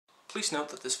Please note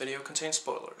that this video contains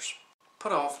spoilers.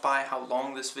 Put off by how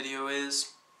long this video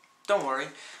is? Don't worry,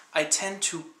 I tend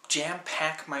to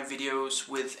jam-pack my videos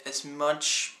with as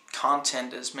much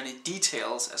content, as many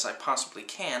details as I possibly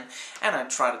can, and I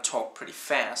try to talk pretty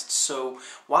fast, so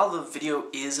while the video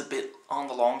is a bit on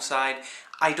the long side,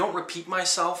 I don't repeat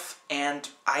myself, and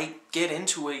I get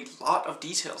into a lot of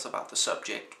details about the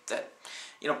subject that,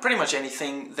 pretty much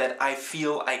anything that I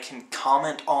feel I can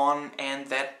comment on and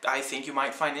that I think you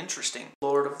might find interesting.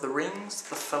 Lord of the Rings,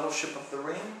 The Fellowship of the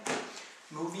Ring,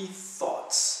 movie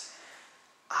thoughts.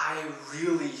 I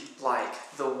really like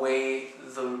the way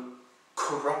the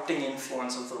corrupting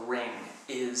influence of the ring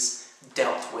is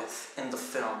dealt with in the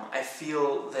film. I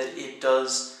feel that it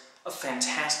does a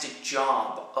fantastic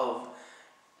job of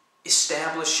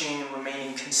establishing and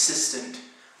remaining consistent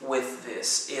with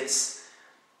this. It's,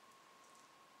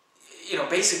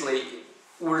 basically,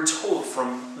 we're told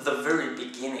from the very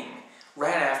beginning,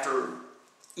 right after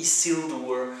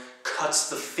Isildur cuts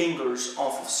the fingers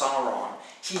off of Sauron,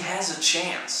 he has a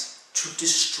chance to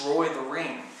destroy the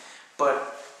ring,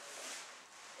 but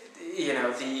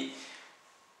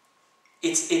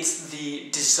it's the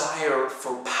desire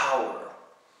for power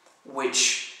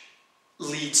which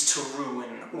leads to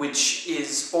ruin, which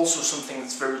is also something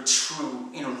that's very true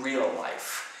in real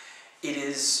life. It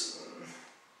is...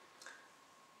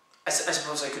 I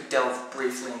suppose I could delve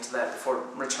briefly into that before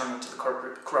returning to the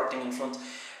corrupting influence.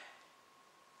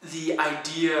 The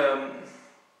idea,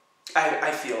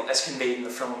 I feel, as conveyed in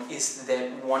the film, is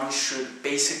that one should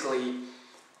basically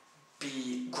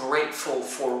be grateful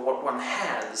for what one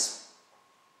has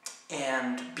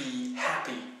and be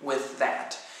happy with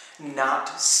that, not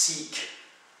seek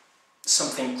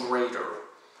something greater,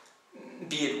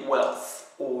 be it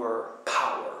wealth or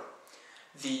power.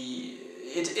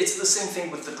 It's the same thing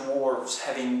with the dwarves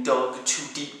having dug too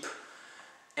deep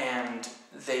and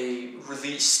they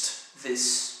released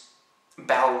this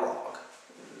Balrog,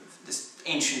 this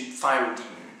ancient fire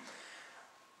demon.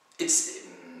 It's,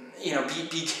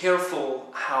 be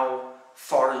careful how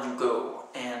far you go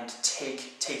and take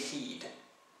heed.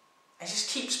 I just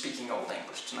keep speaking Old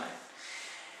English tonight.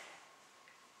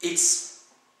 It's,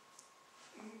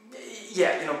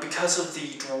 because of the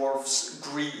dwarves'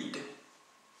 greed,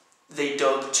 they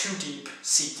dug too deep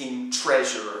seeking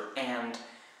treasure and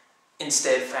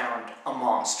instead found a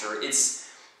monster. It's,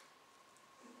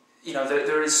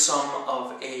 there is some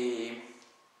of a...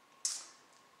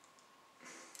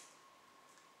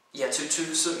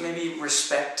 to maybe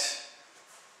respect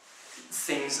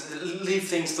things, leave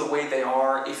things the way they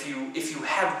are. If you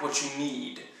have what you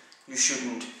need, you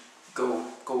shouldn't go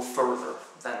further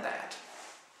than that.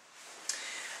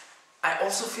 I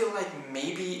also feel like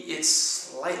maybe it's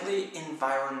slightly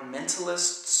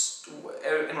environmentalist,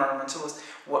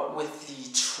 what with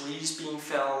the trees being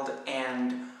felled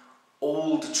and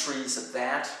old trees at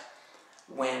that,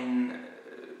 when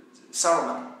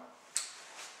Saruman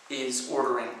is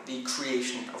ordering the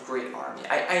creation of great army.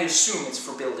 I assume it's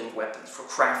for building weapons, for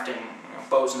crafting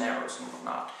bows and arrows and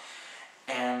whatnot.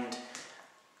 And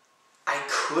I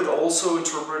could also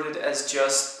interpret it as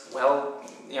just,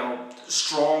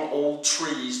 strong old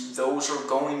trees. Those are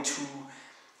going to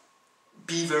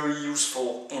be very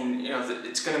useful in,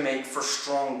 it's going to make for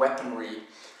strong weaponry.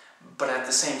 But at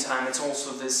the same time, it's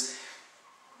also this,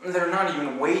 they're not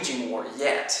even waging war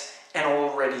yet, and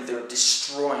already they're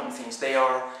destroying things. They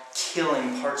are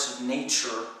killing parts of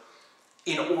nature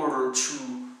in order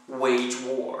to wage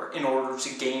war, in order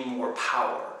to gain more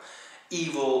power.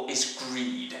 Evil is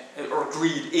greed, or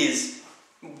greed is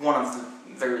one of the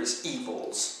various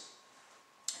evils.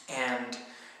 And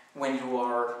when you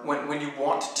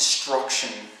want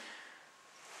destruction,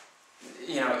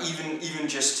 even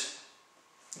just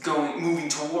moving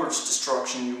towards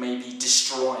destruction, you may be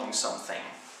destroying something.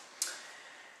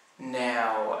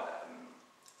 Now,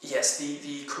 yes,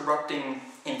 the corrupting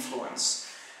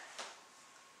influence.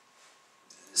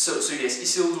 So yes,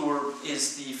 Isildur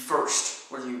is the first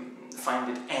where you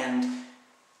find it, and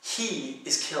he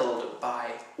is killed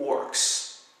by orcs.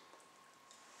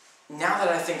 Now that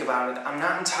I think about it, I'm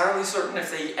not entirely certain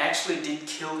if they actually did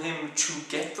kill him to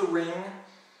get the ring,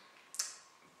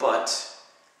 but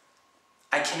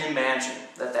I can imagine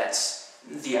that that's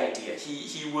the idea.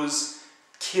 He was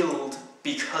killed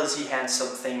because he had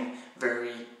something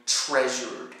very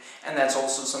treasured, and that's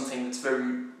also something that's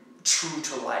very true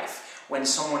to life. When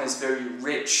someone is very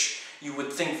rich, you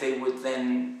would think they would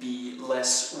then be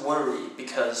less worried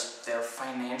because they're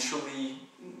financially,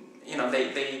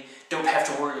 they don't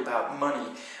have to worry about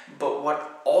money. But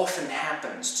what often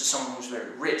happens to someone who's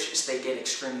very rich is they get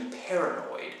extremely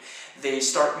paranoid. They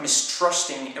start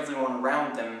mistrusting everyone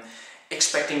around them,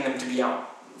 expecting them to be out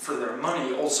for their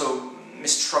money, also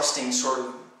mistrusting, sort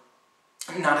of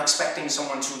not expecting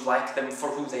someone to like them for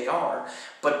who they are,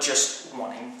 but just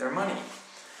wanting their money.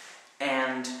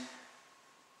 And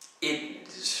it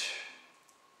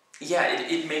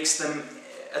makes them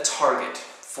a target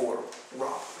for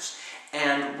robbers.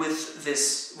 And with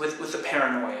this, with the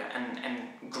paranoia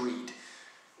and greed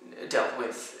dealt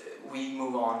with, we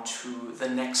move on to the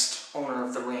next owner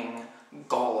of the ring,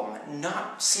 Gollum.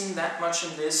 Not seen that much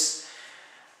in this.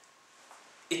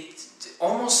 It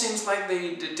almost seems like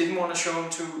they didn't want to show him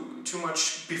too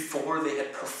much before they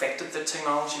had perfected the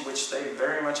technology, which they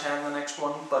very much have in the next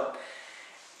one. But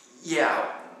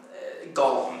yeah,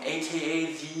 Gollum, aka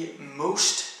the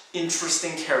most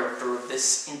interesting character of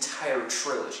this entire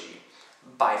trilogy,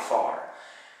 by far.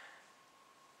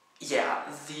 Yeah,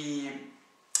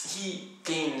 he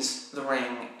gains the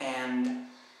ring, and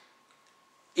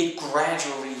it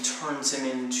gradually turns him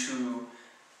into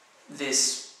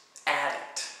this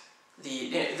addict.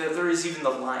 There is even the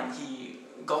line,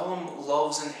 Gollum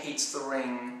loves and hates the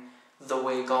ring the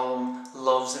way Gollum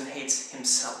loves and hates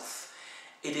himself.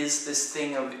 It is this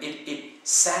thing of, it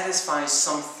satisfies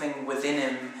something within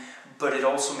him, but it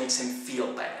also makes him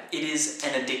feel bad. It is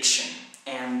an addiction,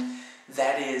 and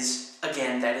that is,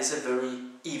 again, that is a very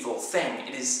evil thing.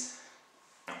 It is,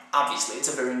 obviously, it's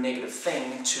a very negative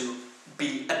thing to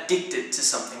be addicted to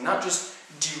something, not just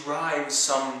derive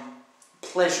some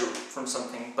pleasure from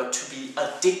something, but to be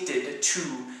addicted to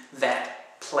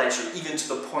that pleasure, even to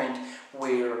the point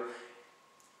where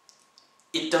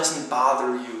it doesn't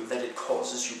bother you that it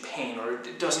causes you pain, or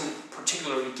it doesn't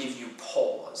particularly give you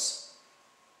pause.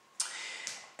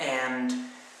 And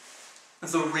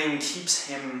the ring keeps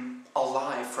him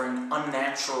alive for an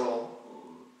unnaturally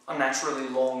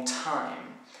long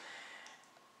time.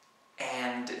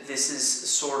 And this is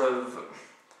sort of,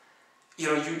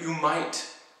 you might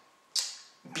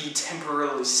be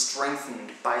temporarily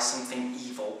strengthened by something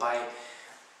evil, by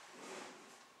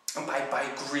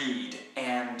greed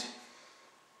and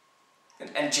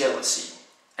jealousy,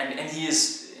 and he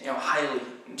is highly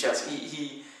jealous.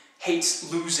 He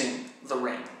hates losing the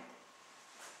ring.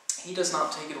 He does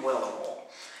not take it well at all,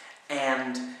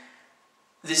 and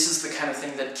this is the kind of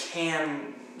thing that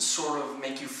can sort of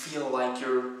make you feel like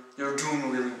you're doing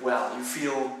really well. You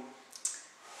feel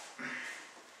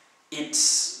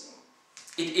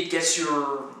it gets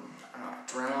your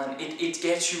adrenaline. It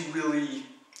gets you really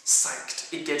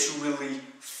psyched. It gets you really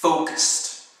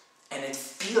focused, and it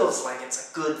feels like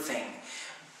it's a good thing,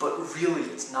 but really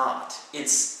it's not.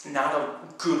 It's not a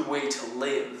good way to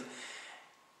live,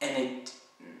 and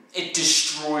it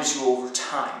destroys you over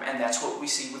time, and that's what we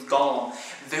see with Gollum,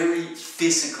 very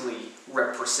physically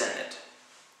represented.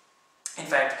 In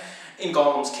fact, in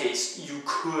Gollum's case, you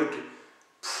could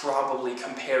probably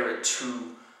compare it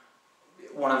to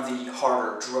one of the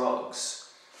harder drugs,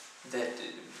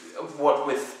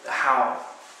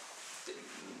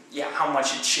 how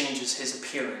much it changes his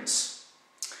appearance,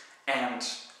 and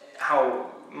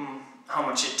how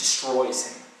much it destroys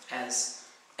him as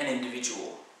an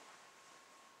individual.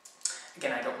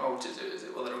 Again, I don't know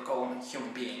whether to call him a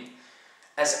human being.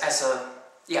 As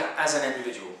an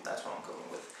individual, that's what I'm going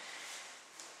with.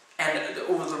 And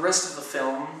over the rest of the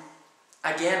film,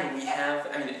 again, we have,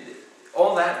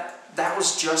 all that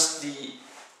was just the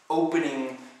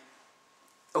opening,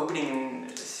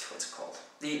 what's it called?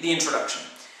 The introduction.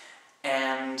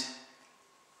 And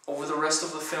over the rest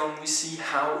of the film, we see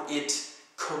how it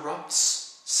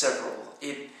corrupts several.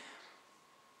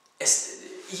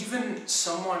 Even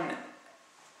someone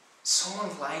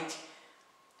like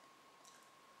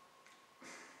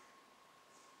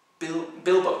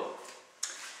Bilbo,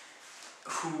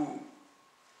 who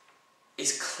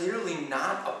is clearly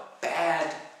not a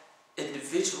bad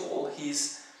individual.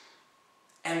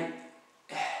 And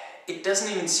it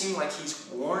doesn't even seem like he's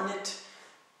worn it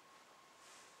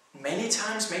many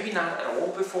times, maybe not at all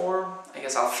before. I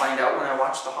guess I'll find out when I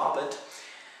watch The Hobbit.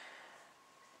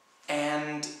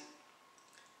 And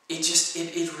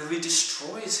it really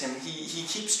destroys him. He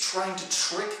keeps trying to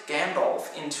trick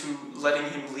Gandalf into letting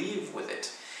him leave with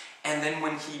it. And then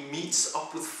when he meets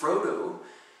up with Frodo,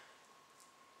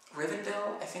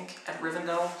 at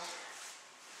Rivendell,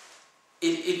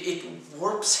 it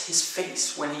warps his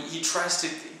face when he tries to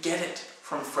get it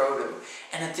from Frodo.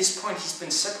 And at this point, he's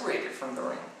been separated from the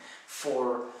ring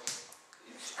for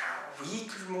a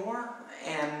week or more.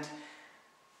 And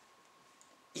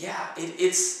yeah,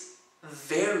 it's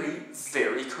very,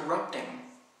 very corrupting.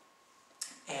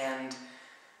 And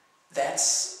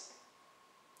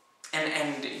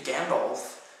and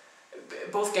Gandalf,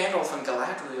 both Gandalf and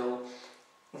Galadriel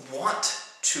want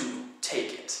to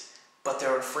take it, but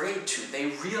they're afraid to. They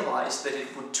realize that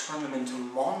it would turn them into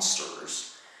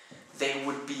monsters. They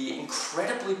would be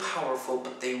incredibly powerful,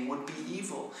 but they would be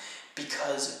evil,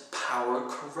 because power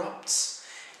corrupts.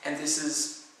 And this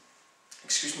is,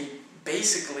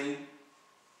 basically,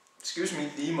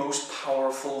 the most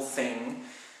powerful thing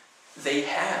they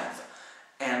have.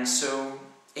 And so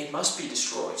it must be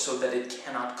destroyed so that it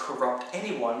cannot corrupt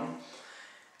anyone.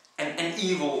 And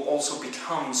evil also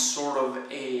becomes sort of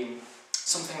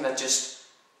something that just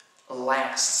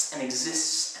lasts and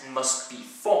exists and must be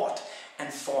fought,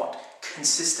 and fought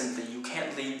consistently. You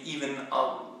can't leave even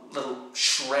a little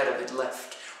shred of it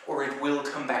left, or it will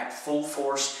come back full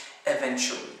force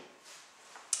eventually.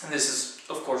 And this is,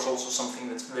 of course, also something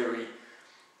that's very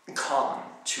common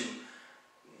to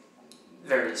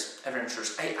various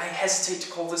adventures. I hesitate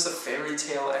to call this a fairy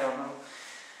tale, I don't know.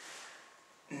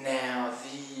 Now,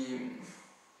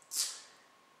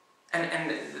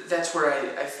 and that's where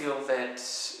I feel that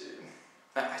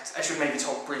I should maybe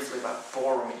talk briefly about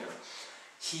Boromir.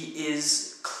 He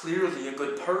is clearly a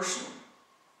good person,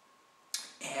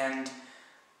 and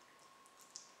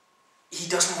he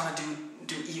doesn't want to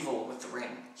do evil with the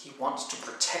ring. He wants to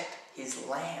protect his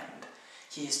land.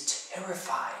 He is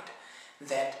terrified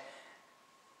that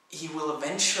he will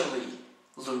eventually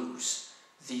lose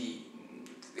the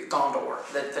Gondor,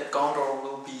 that Gondor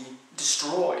will be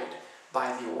destroyed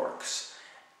by the orcs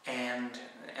and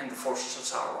the forces of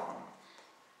Sauron.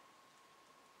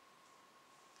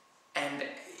 And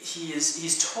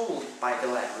he's told by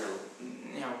Galadriel,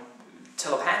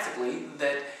 telepathically,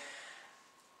 that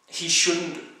he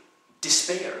shouldn't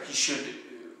despair, he should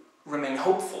remain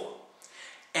hopeful.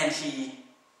 And he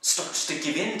starts to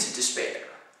give in to despair.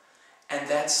 And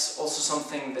that's also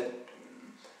something that,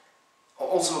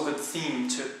 also a good theme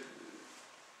to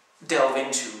delve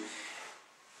into.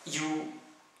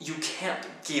 You can't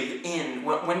give in.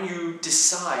 When you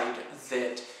decide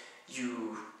that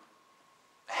you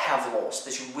have lost,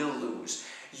 that you will lose,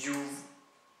 you've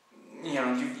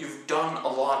done a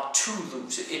lot to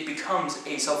lose. It becomes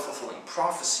a self-fulfilling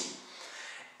prophecy.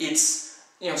 It's,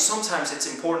 sometimes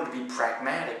it's important to be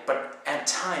pragmatic, but at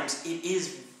times it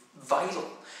is vital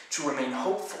to remain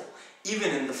hopeful,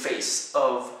 even in the face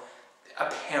of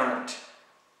apparent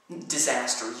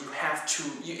disaster. You have to,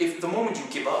 if the moment you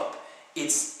give up,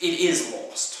 it is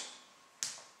lost.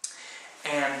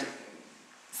 And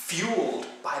fueled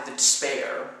by the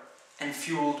despair, and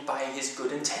fueled by his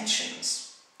good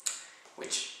intentions,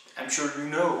 which I'm sure you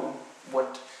know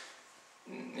what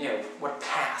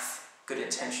path good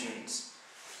intentions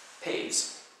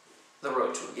paves the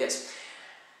road to. Yes.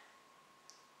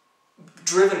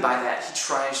 Driven by that, he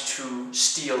tries to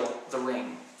steal the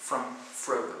ring from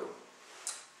Frodo.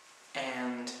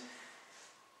 And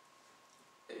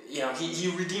he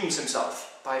redeems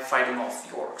himself by fighting off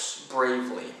the orcs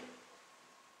bravely.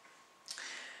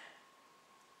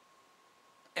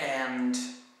 And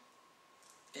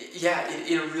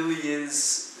it really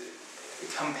is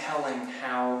compelling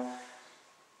how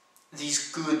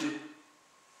these good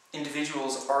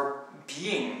individuals are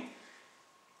being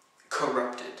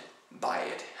corrupted by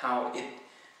it, how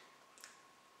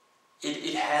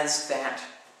it has that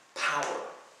power.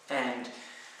 And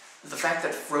the fact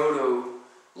that Frodo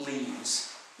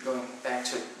leaves, going back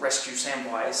to rescue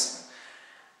Samwise,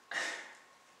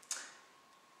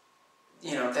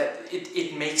 that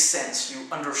it makes sense. You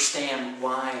understand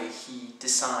why he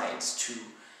decides to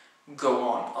go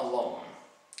on alone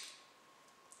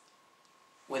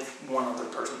with one other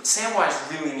person. Samwise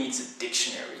really needs a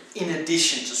dictionary, in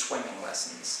addition to swimming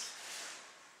lessons.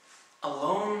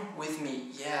 Alone with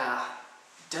me,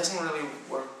 doesn't really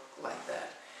work like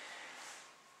that.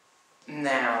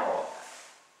 Now,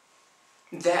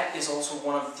 that is also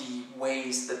one of the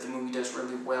ways that the movie does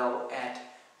really well at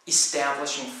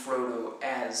establishing Frodo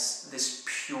as this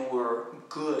pure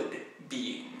good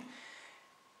being,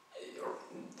 or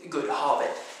good hobbit.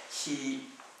 He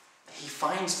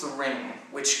finds the ring,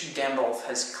 which Gandalf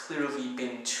has clearly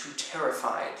been too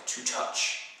terrified to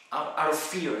touch, out of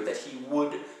fear that he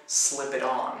would slip it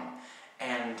on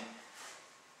and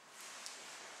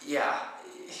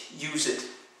use it.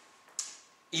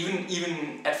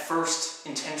 Even at first,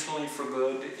 intentionally for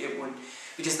good, it would,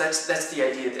 because that's the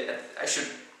idea. That I should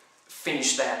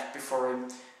finish that before I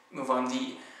move on.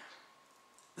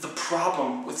 The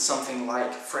problem with something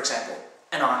like, for example,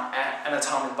 an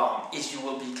atomic bomb is you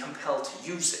will be compelled to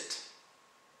use it.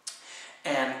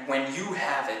 And when you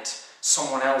have it,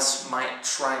 someone else might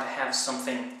try to have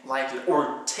something like it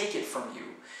or take it from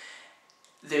you.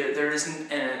 There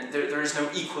is no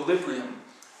equilibrium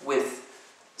with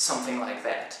something like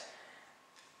that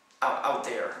out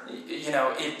there.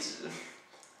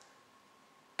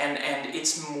 and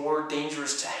it's more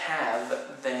dangerous to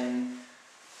have than...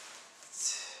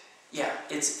 Yeah,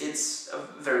 it's a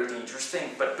very dangerous thing.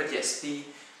 But yes, the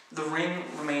ring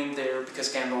remained there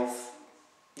because Gandalf,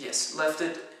 yes, left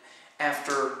it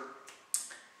after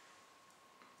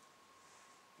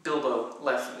Bilbo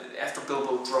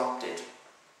dropped it.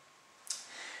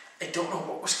 I don't know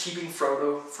what was keeping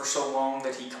Frodo for so long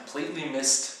that he completely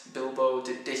missed Bilbo.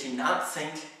 Did he not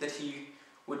think that he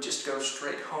would just go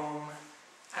straight home?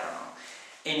 I don't know.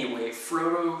 Anyway,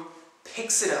 Frodo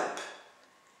picks it up,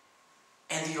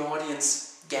 and the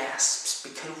audience gasps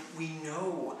because we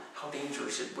know how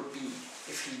dangerous it would be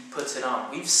if he puts it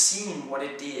on. We've seen what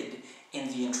it did in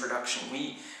the introduction.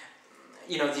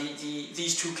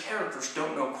 These two characters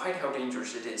don't know quite how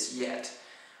dangerous it is yet,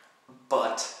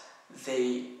 but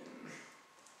they,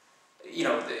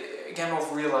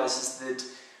 Gandalf realizes that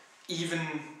even,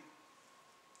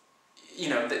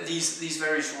 that these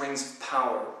various rings of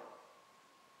power.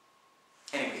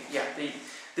 Anyway, yeah,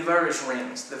 the various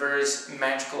rings, the various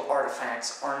magical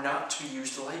artifacts are not to be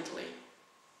used lightly.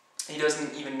 He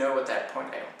doesn't even know at that point,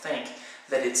 I don't think,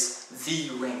 that it's the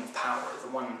ring of power, the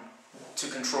one to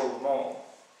control them all.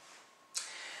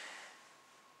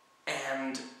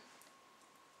 And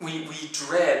we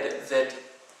dread that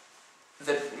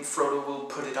Frodo will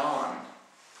put it on.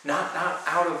 Not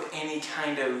out of any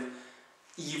kind of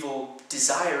evil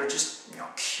desire, just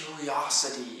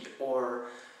curiosity or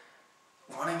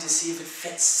wanting to see if it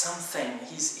fits something.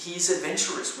 He's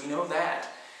adventurous, we know that.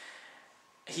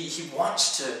 He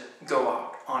wants to go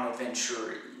out on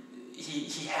adventure.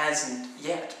 He hasn't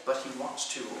yet, but he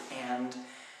wants to, and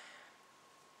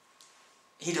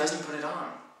he doesn't put it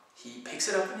on. He picks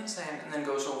it up in his hand and then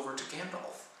goes over to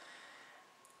Gandalf.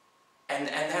 And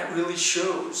that really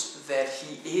shows that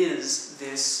he is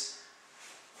this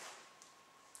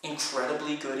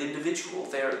incredibly good individual.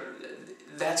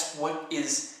 That's what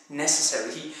is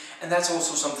necessary. And that's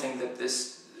also something that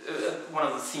this, one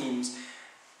of the themes,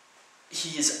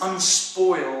 he is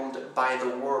unspoiled by the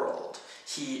world.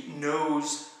 He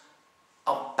knows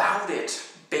about it,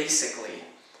 basically,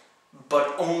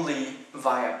 but only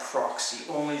via proxy,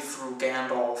 only through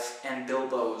Gandalf and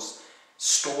Bilbo's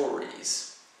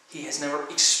stories. He has never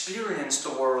experienced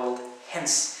the world,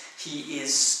 hence he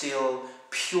is still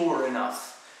pure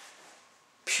enough,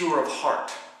 pure of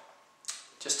heart,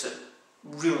 just to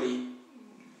really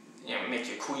make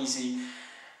you queasy,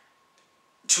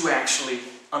 to actually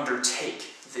undertake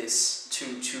this,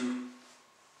 to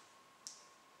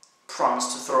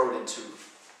promise to throw it into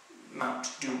Mount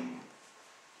Doom.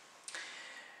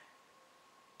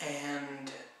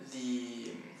 And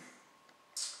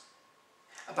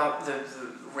about the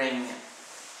ring,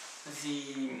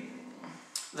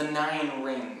 the 9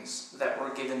 rings that were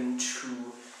given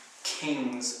to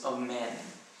kings of men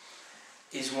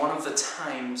is one of the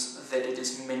times that it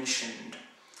is mentioned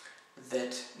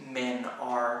that men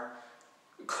are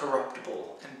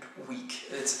corruptible and weak.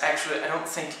 It's actually, I don't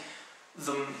think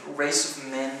the race of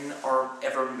men are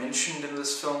ever mentioned in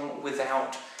this film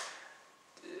without,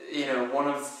 one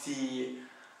of the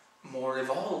more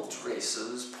evolved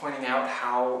races pointing out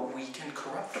how weak and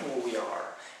corruptible we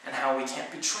are, and how we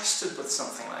can't be trusted with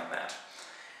something like that.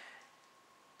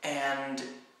 And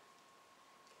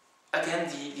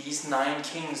again, these 9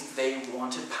 kings, they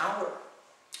wanted power.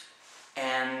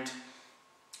 And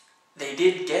they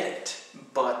did get it,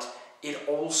 but it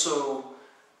also,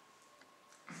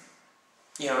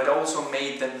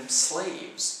 made them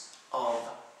slaves of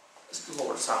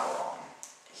Lord Sauron.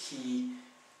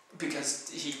 Because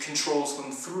he controls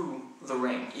them through the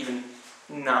ring, even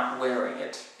not wearing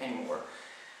it anymore.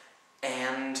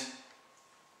 And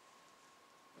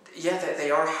yeah,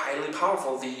 they are highly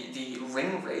powerful. The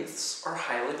Ringwraiths are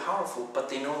highly powerful, but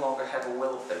they no longer have a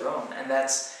will of their own. And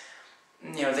that's,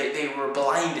 they were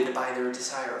blinded by their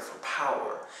desire for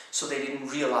power, so they didn't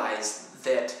realize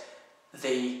that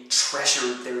they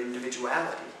treasured their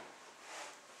individuality.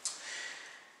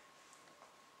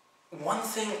 One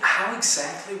thing, how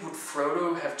exactly would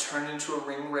Frodo have turned into a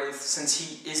Ringwraith since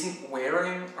he isn't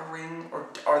wearing a ring? Or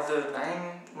are the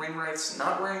 9 Ringwraiths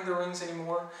not wearing the rings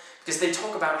anymore? Because they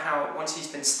talk about how once he's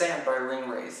been stabbed by a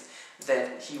Ringwraith,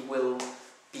 that he will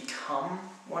become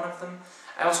one of them.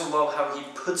 I also love how he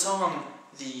puts on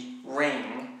the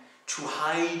ring to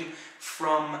hide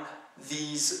from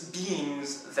these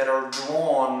beings that are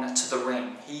drawn to the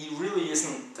ring. He really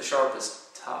isn't the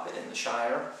sharpest hobbit in the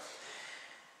Shire.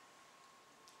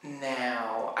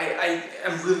 Now, I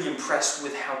am really impressed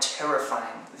with how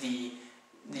terrifying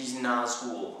these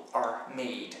Nazgul are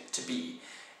made to be.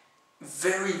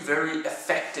 Very, very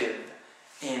effective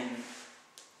in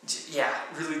yeah,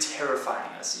 really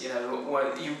terrifying us. You know,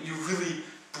 what you really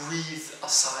breathe a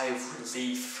sigh of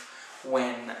relief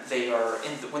when they are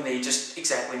when they just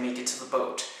exactly make it to the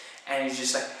boat, and he's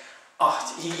just like,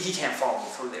 oh, he can't follow me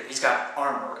through there. He's got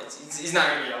armor. He's not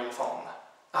gonna be able to follow me.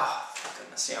 Oh, thank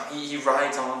goodness. You know, he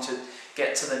rides on to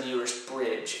get to the nearest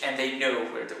bridge, and they know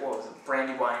where what was it,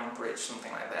 Brandywine Bridge,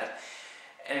 something like that.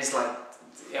 And he's like,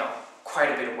 you know,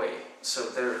 quite a bit away. So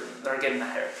they're getting a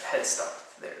head start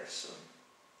there. So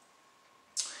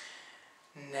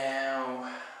now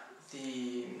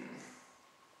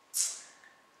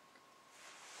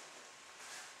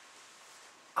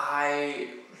I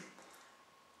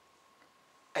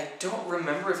don't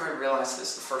remember if I realized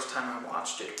this the first time I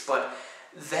watched it, but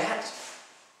that,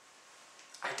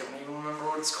 I don't even remember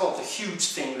what it's called, the huge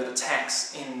thing that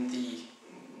attacks in the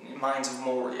Mines of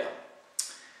Moria.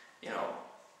 You know,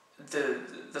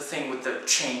 the thing with the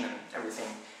chain and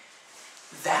everything.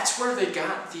 That's where they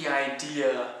got the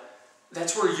idea,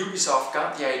 that's where Ubisoft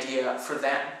got the idea for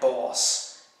that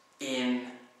boss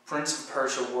in Prince of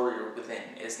Persia Warrior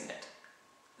Within, isn't it?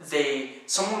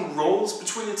 Someone rolls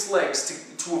between its legs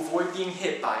to avoid being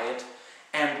hit by it,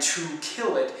 and to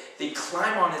kill it, they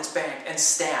climb on its back and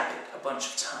stab it a bunch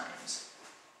of times.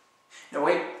 No,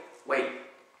 wait.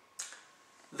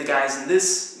 The guys in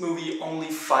this movie only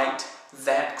fight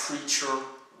that creature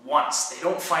once. They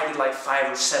don't fight it like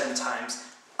 5 or 7 times.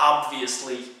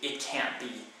 Obviously, it can't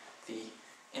be the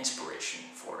inspiration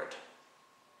for it.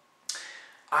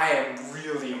 I am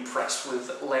really impressed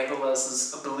with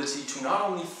Legolas's ability to not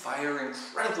only fire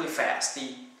incredibly fast,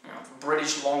 the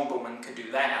British longbowman could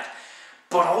do that,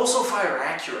 but also fire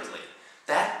accurately.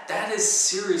 That is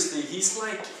seriously, he's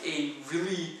like a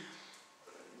really,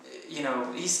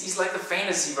 he's like the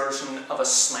fantasy version of a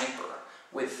sniper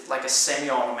with like a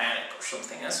semi-automatic or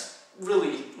something. That's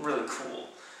really, really cool.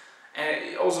 And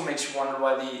it also makes you wonder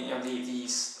why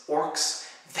these orcs,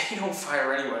 they don't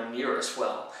fire anywhere near as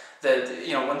well. That,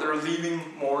 when they're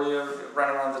leaving Moria right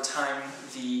around the time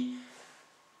the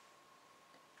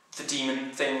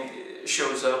demon thing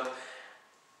shows up,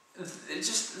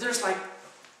 there's like,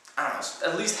 I don't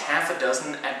know, at least half a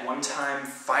dozen at one time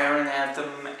firing at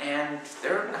them, and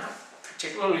they're not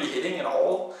particularly hitting at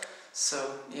all.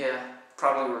 So yeah,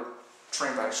 probably were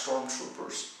trained by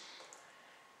stormtroopers.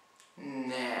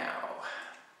 Now,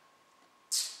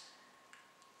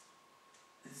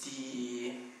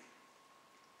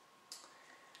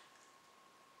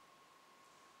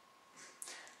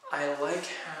 I like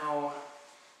how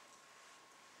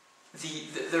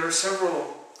there are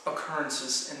several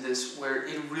occurrences in this where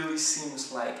it really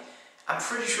seems like, I'm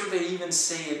pretty sure they even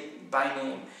say it by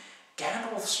name,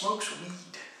 Gandalf smokes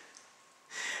weed.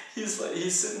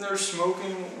 He's sitting there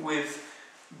smoking with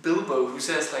Bilbo, who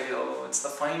says like, oh, it's the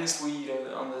finest weed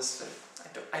on this.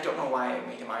 I don't know why I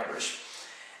made him Irish.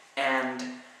 And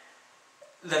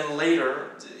then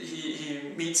later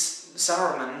he meets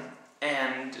Saruman,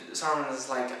 and Saruman is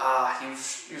like,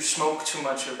 you smoke too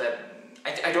much of that.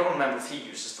 I don't remember if he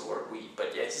uses the word weed,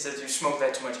 but yeah, he says you smoke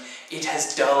that too much. It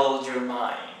has dulled your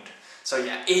mind. So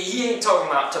yeah, he ain't talking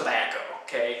about tobacco,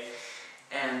 okay?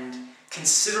 And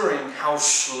considering how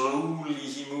slowly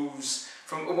he moves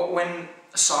from when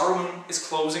Saruman is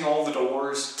closing all the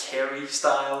doors, Carrie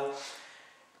style,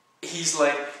 he's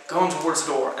like going towards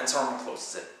the door, and Saruman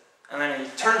closes it. And then he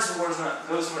turns towards it,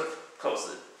 goes to it,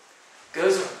 closes it.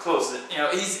 Goes to it, closes it.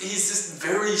 He's just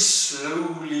very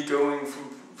slowly going from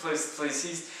place to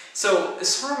place. So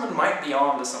Saruman might be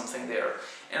on to something there,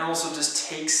 and also just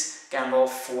takes Gandalf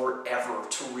forever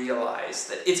to realize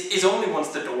that it's only once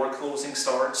the door closing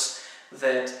starts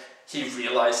that he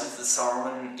realizes that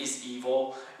Saruman is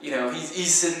evil.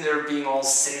 He's sitting there being all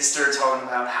sinister, talking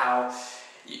about how,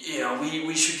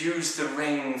 we should use the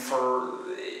ring for,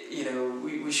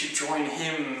 we should join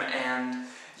him, and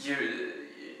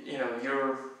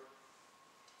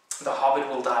the Hobbit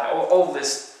will die. All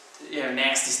this,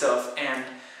 nasty stuff. And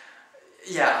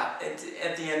yeah,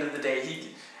 at the end of the day,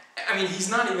 he's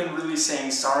not even really saying,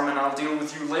 Saruman, I'll deal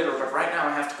with you later, but right now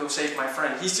I have to go save my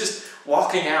friend. He's just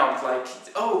walking out like,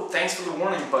 oh, thanks for the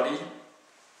warning, buddy.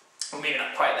 Well, maybe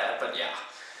not quite that, but yeah.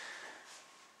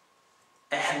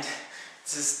 And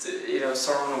just,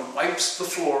 Saruman wipes the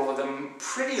floor with him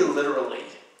pretty literally.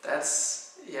 That's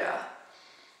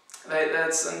a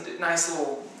nice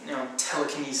little,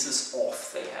 telekinesis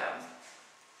off they have.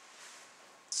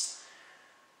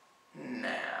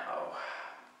 Now,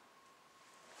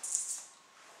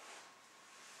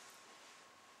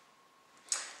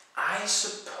 I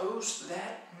suppose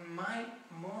that might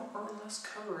more or less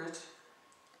cover it.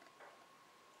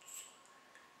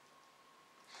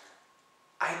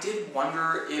 I did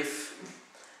wonder if,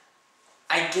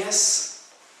 I guess,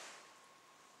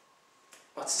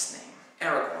 what's his name?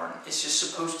 Aragorn is just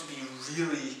supposed to be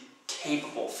really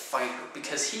capable fighter,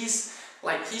 because he's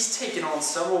taken on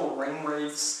several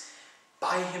Ringwraiths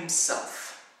by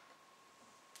himself.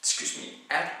 Excuse me,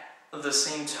 at the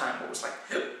same time. It was like,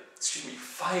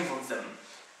 5 of them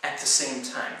at the same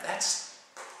time. That's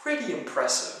pretty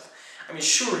impressive. I mean,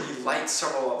 sure, he lights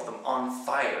several of them on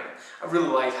fire. I really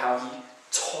like how he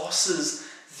tosses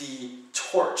the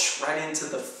torch right into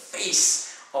the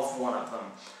face of one of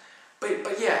them.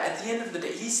 But yeah, at the end of the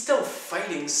day, he's still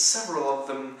fighting several of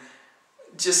them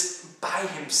just by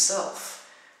himself.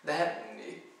 That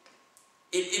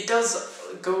it does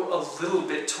go a little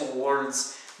bit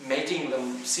towards making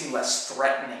them seem less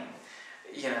threatening,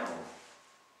 you know.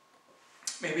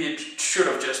 Maybe it should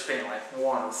have just been like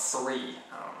 1 or 3, I don't know.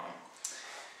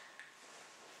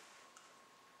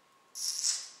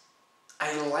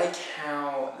 I like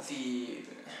how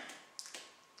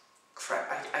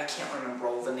I can't remember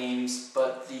all the names,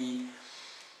 but the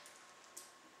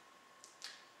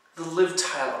Liv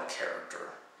Tyler character,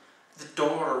 the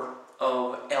daughter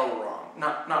of Elrond,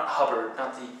 not Hubbard,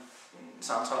 not the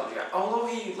Scientology guy, although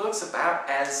he looks about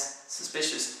as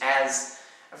suspicious as,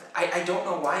 I don't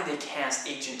know why they cast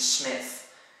Agent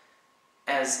Smith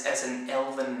as an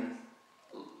elven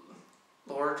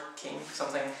lord, king,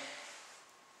 something.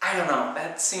 I don't know,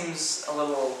 that seems a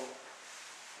little...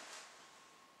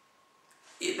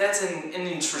 That's an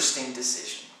interesting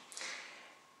decision.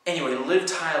 Anyway, Liv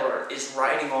Tyler is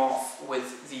riding off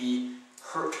with the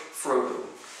hurt Frodo,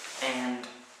 and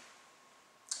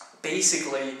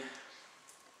basically,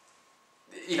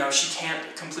 you know, she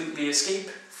can't completely escape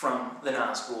from the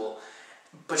Nazgul,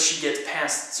 but she gets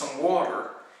past some water,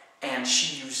 and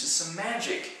she uses some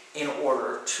magic in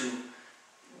order to,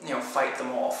 you know, fight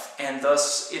them off. And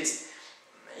thus, it's,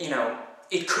 you know,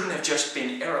 it couldn't have just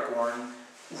been Aragorn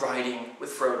riding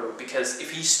with Frodo, because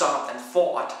if he stopped and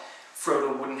fought,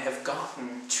 Frodo wouldn't have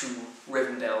gotten to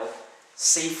Rivendell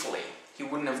safely. He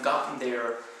wouldn't have gotten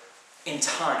there in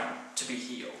time to be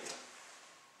healed.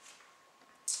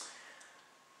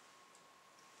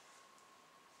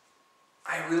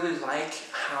 I really like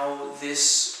how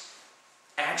this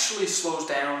actually slows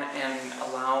down and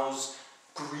allows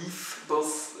grief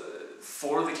both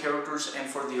for the characters and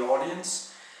for the audience.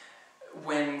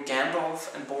 When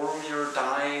Gandalf and Boromir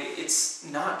die, it's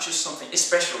not just something,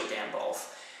 especially Gandalf,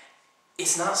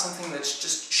 it's not something that's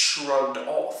just shrugged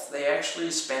off. They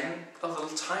actually spend a little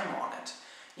time on it.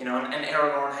 You know, and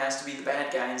Aragorn has to be the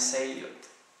bad guy and say,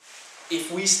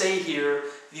 if we stay here,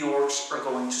 the orcs are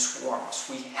going to swarm us.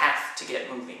 We have to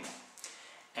get moving.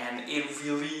 And it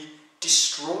really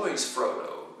destroys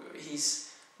Frodo.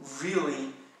 He's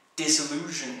really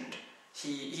disillusioned.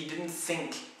 He didn't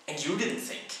think, and you didn't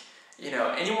think, you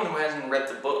know, anyone who hasn't read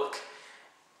the book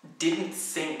didn't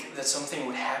think that something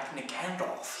would happen to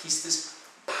Gandalf. He's this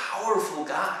powerful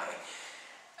guy,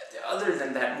 other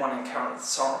than that one encounter with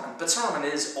Saruman. But Saruman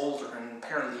is older and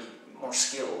apparently more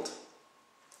skilled.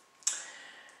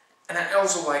 And I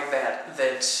also like that,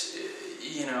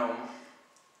 you know,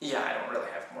 yeah, I don't really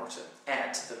have more to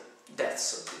add to the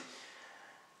deaths of the...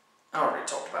 I already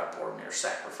talked about Boromir's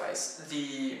sacrifice.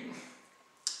 The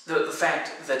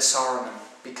fact that Saruman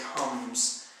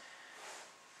becomes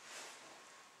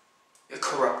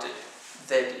corrupted,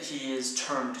 that he is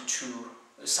turned to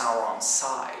Sauron's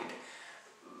side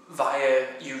via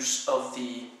use of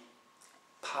the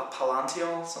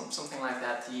Palantial, something like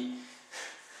that.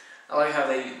 I like how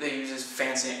they use this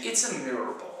fancy... It's a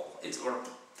mirror ball. Or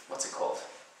what's it called?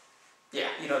 Yeah,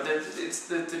 you know, it's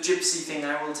the gypsy thing,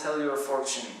 I will tell your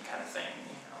fortune kind of thing,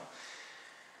 you know.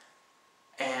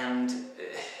 And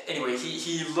anyway,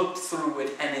 he looked through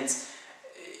it, and it's,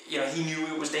 you know, he knew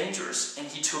it was dangerous, and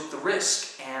he took the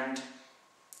risk, and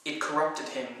it corrupted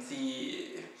him.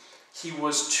 He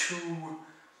was too...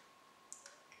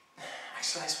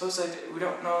 Actually, I suppose we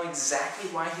don't know exactly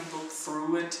why he looked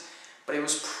through it, but it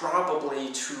was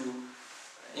probably to,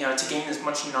 you know, to gain as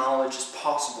much knowledge as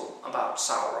possible about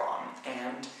Sauron,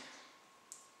 and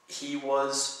he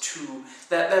was too...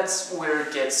 That's where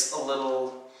it gets a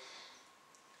little...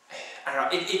 I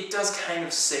don't know, it does kind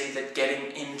of say that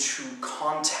getting into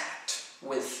contact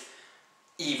with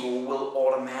evil will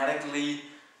automatically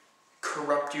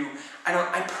corrupt you.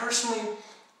 I personally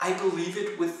believe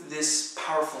it with this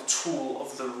powerful tool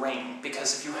of the ring,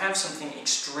 because if you have something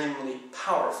extremely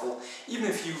powerful, even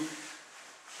if you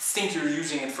think you're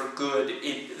using it for good,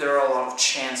 there are a lot of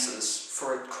chances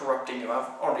for it corrupting you. I've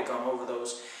already gone over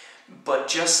those. But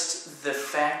just the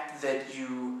fact that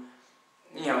you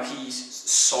know, he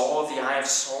saw the Eye of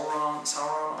Sauron,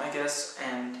 I guess,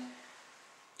 and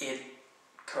it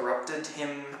corrupted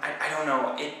him. I don't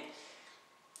know.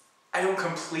 I don't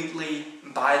completely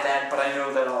buy that, but I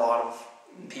know that a lot of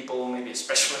people, maybe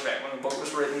especially back when the book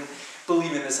was written,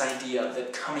 believe in this idea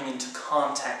that coming into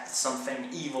contact with something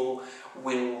evil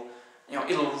will,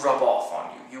 it'll rub off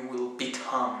on you. You will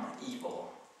become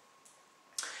evil.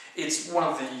 It's one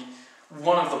of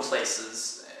the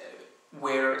places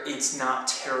where it's not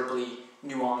terribly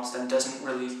nuanced and doesn't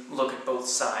really look at both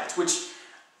sides, which,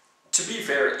 to be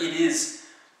fair, it is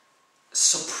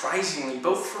surprisingly,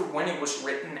 both for when it was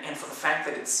written and for the fact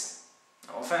that it's,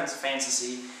 no offense,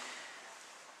 fantasy,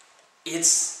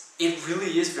 it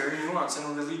really is very nuanced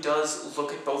and really does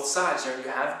look at both sides.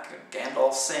 You have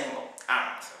Gandalf saying, well, I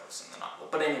don't know if it was in the novel,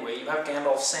 but anyway, you have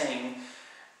Gandalf saying,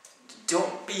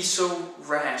 don't be so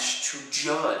rash to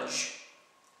judge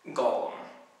Gollum.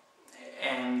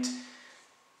 And,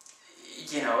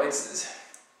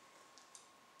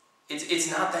 it's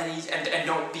not that easy, and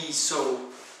don't be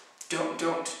so,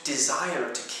 don't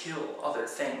desire to kill other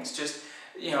things. Just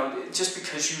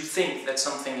because you think that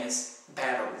something is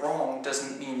bad or wrong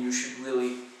doesn't mean you should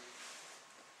really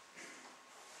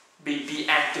be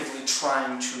actively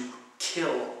trying to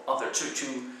kill others, to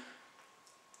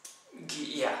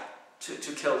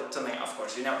kill something. Of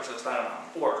course, you never says that on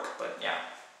an orc, but yeah.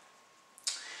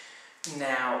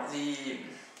 Now,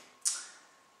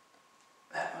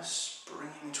 that was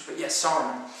bringing to, but yeah,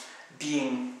 Saruman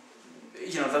being,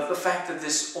 the fact that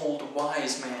this old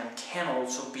wise man can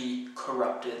also be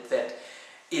corrupted, that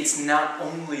it's not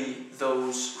only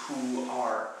those who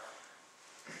are,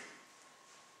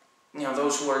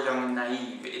 those who are young and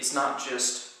naive. It's not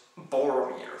just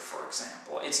Boromir, for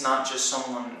example. It's not just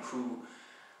someone who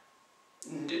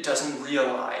doesn't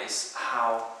realize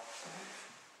how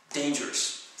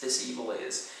dangerous this evil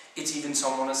is. It's even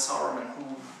someone as Saruman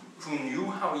who knew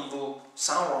how evil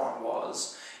Sauron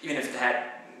was, even if it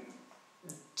had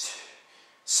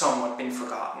somewhat been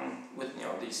forgotten with,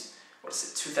 these,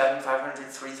 2,500,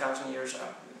 3,000 years, I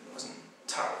wasn't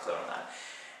entirely clear on that,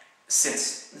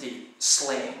 since the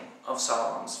slaying of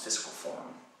Sauron's physical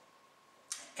form.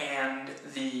 And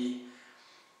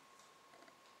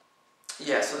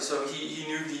so he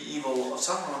knew the evil of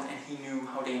Sauron, and he knew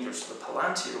how dangerous the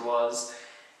Palantir was,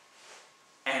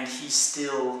 and he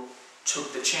still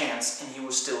took the chance, and he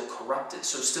was still corrupted.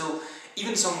 So still,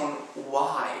 even someone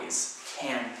wise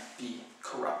can be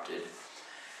corrupted.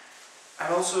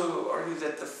 I'd also argue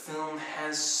that the film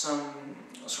has some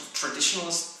sort of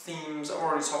traditionalist themes. I've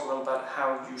already talked a little about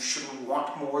how you shouldn't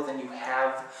want more than you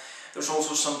have. There's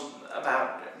also some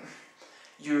about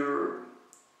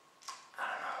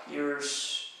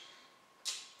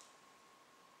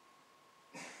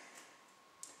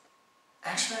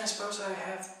Actually, I suppose I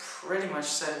have pretty much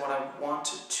said what I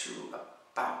wanted to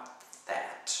about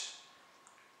that.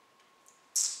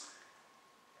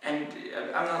 And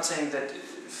I'm not saying that...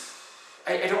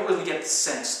 I don't really get the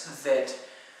sense that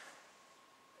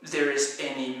there is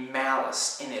any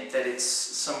malice in it, that it's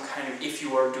some kind of, if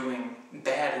you are doing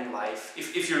bad in life,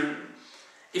 if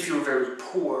you're very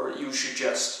poor, you should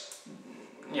just,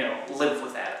 live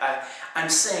with that. I'm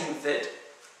saying that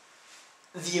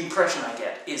the impression I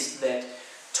get is that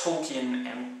Tolkien,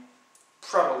 and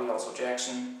probably also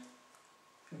Jackson,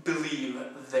 believe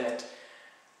that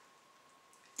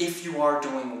if you are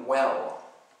doing well,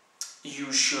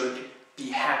 you should be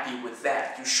happy with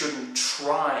that. You shouldn't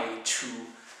try to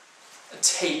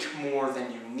take more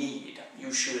than you need.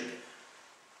 You should,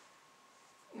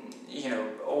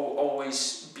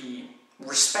 always be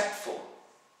respectful.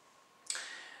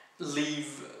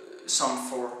 Leave some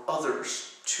for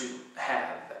others to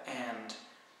have, and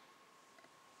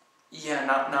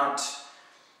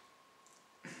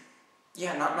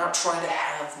not try to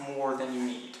have more than you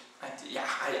need. I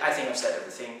think I've said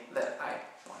everything that I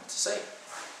wanted to say.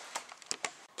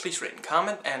 Please rate and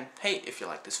comment, and hey, if you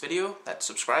like this video, that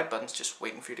subscribe button's just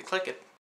waiting for you to click it.